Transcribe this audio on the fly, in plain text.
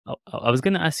I was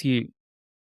going to ask you,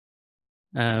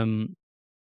 um,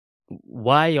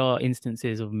 why are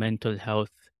instances of mental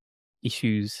health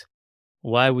issues,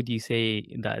 why would you say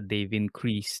that they've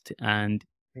increased? Mm.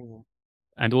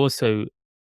 And also,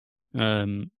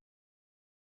 um,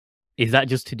 is that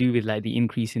just to do with like the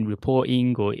increase in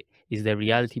reporting, or is there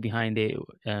reality behind it?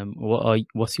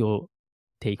 What's your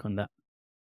take on that?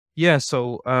 Yeah,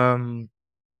 so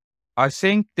I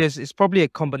think it's probably a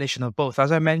combination of both.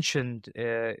 As I mentioned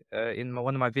in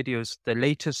one of my videos, the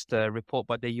latest report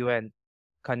by the UN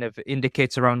kind of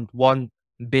indicates around 1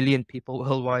 billion people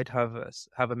worldwide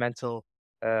have a mental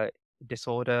uh,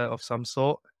 disorder of some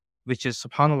sort, which is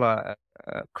subhanallah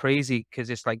crazy because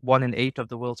it's like 1 in 8 of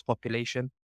the world's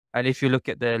population. And if you look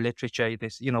at the literature,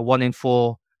 this 1 in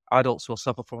 4 adults will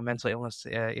suffer from a mental illness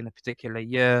in a particular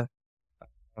year.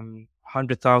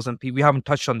 100,000 people. We haven't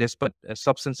touched on this, but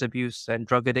substance abuse and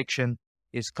drug addiction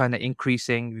is kind of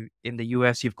increasing. In the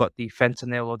US, you've got the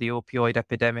fentanyl or the opioid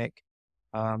epidemic.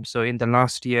 So in the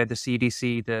last year, the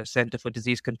CDC, the Center for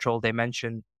Disease Control, they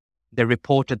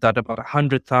reported that about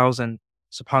 100,000,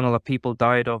 subhanAllah, people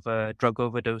died of a drug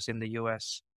overdose in the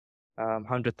US.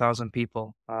 100,000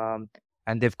 people.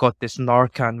 And they've got this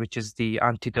Narcan, which is the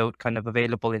antidote kind of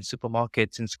available in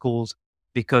supermarkets, in schools,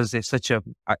 because there's such a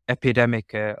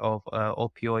epidemic of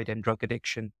opioid and drug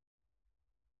addiction.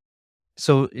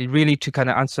 So really to kind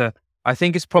of answer, I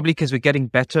think it's probably because we're getting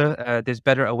better. There's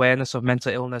better awareness of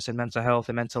mental illness and mental health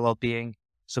and mental well-being.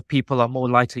 So people are more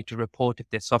likely to report if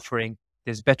they're suffering.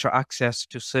 There's better access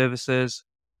to services.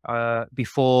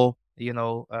 Before,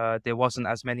 there wasn't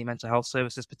as many mental health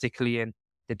services, particularly in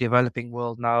the developing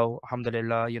world. Now,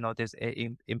 alhamdulillah, there's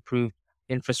improved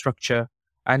infrastructure.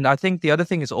 And I think the other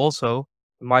thing is also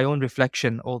my own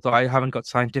reflection, although I haven't got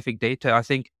scientific data. I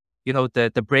think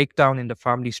the breakdown in the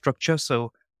family structure.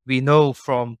 So we know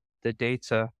from the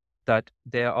data that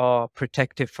there are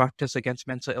protective factors against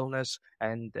mental illness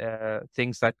and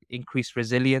things that increase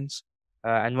resilience.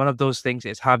 And one of those things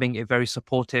is having a very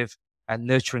supportive and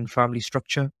nurturing family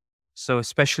structure. So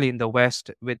especially in the West,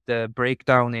 with the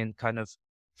breakdown in kind of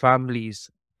families,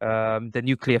 the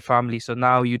nuclear family. So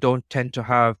now you don't tend to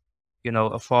have,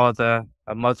 a father,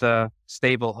 a mother,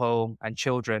 stable home, and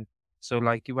children. So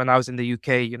like when I was in the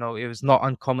UK, it was not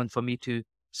uncommon for me to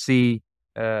see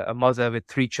a mother with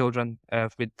 3 children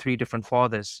with 3 different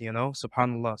fathers,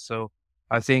 subhanallah. So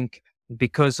I think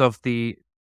because of the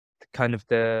kind of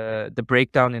the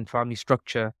breakdown in family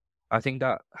structure, I think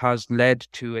that has led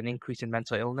to an increase in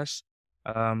mental illness.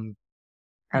 And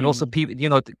also Mm.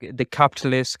 people, the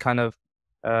capitalist kind of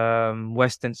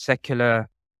Western secular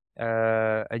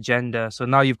agenda. So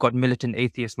now you've got militant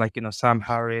atheists like, Sam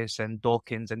Harris and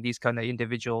Dawkins and these kind of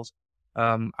individuals.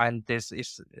 And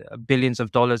billions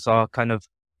of dollars are kind of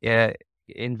uh,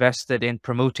 invested in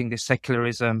promoting this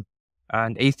secularism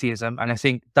and atheism. And I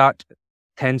think that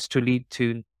tends to lead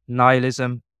to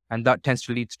nihilism, and that tends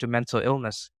to lead to mental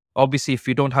illness. Obviously, if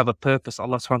you don't have a purpose,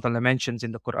 Allah subhanahu wa ta'ala mentions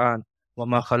in the Quran,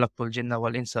 وَمَا خَلَقْتُ الْجِنَّ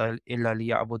وَالْإِنسَ إِلَّا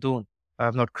لِيَعْبُدُونَ. I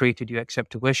have not created you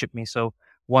except to worship me. So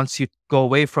once you go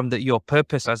away from your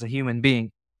purpose as a human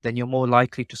being, then you're more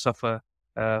likely to suffer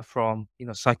from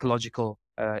psychological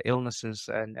illnesses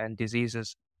and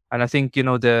diseases. And I think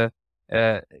uh,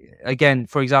 again,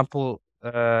 for example,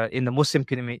 in the Muslim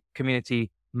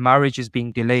community, marriage is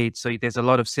being delayed. So there's a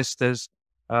lot of sisters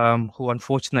who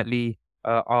unfortunately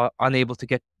are unable to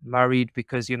get married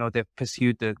because they've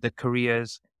pursued the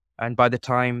careers, and by the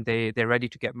time they're ready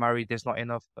to get married, there's not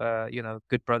enough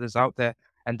good brothers out there,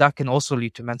 and that can also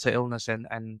lead to mental illness and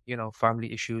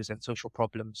family issues and social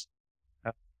problems.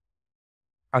 Uh,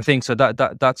 I think so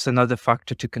that's another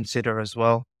factor to consider as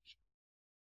well.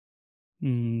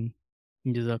 Mm.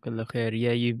 Jazakallah khair.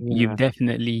 Yeah, you've Yeah.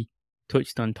 definitely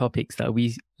touched on topics that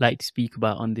we like to speak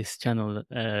about on this channel.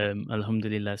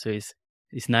 Alhamdulillah. So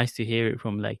it's nice to hear it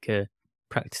from like a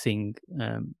practicing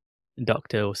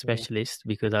doctor or Yeah. specialist,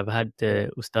 because I've had Yeah.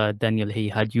 Ustad Daniel. He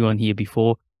had you on here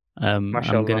before. I'm gonna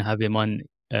MashaAllah. have him on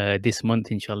this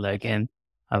month, inshallah. Again,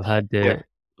 I've had Yeah.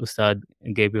 Ustad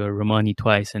Gabriel Romani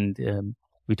twice, and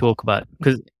we talk about,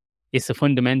 because it's a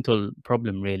fundamental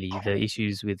problem, really, the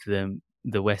issues with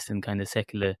the Western kind of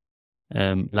secular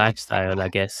lifestyle, I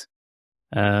guess.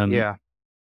 Um, Yeah.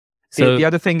 The so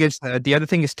other thing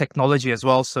is technology as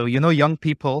well. So young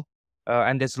people,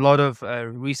 and there's a lot of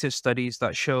research studies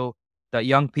that show that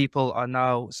young people are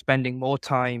now spending more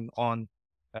time on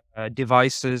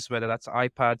devices, whether that's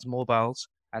iPads, mobiles,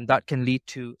 and that can lead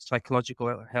to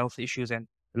psychological health issues and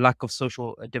lack of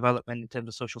social development in terms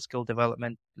of social skill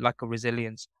development, lack of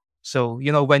resilience. So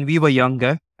when we were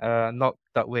younger, not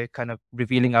that we're kind of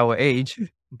revealing our age,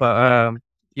 but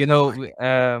You know,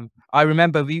 I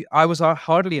remember I was out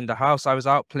hardly in the house. I was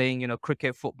out playing,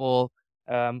 cricket, football.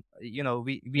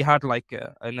 We had like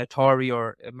an Atari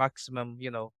or a maximum,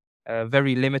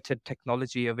 very limited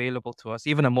technology available to us.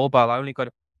 Even a mobile. I only got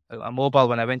a mobile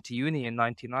when I went to uni in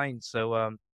 '99.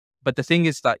 So, but the thing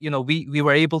is that we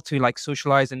were able to like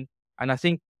socialize, and I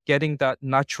think getting that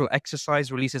natural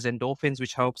exercise releases endorphins,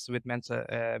 which helps with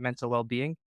mental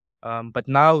well-being. But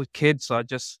now kids are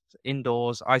just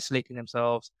indoors, isolating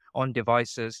themselves on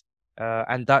devices,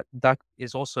 and that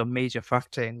is also a major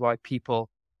factor in why people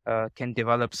can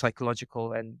develop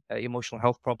psychological and emotional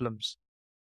health problems.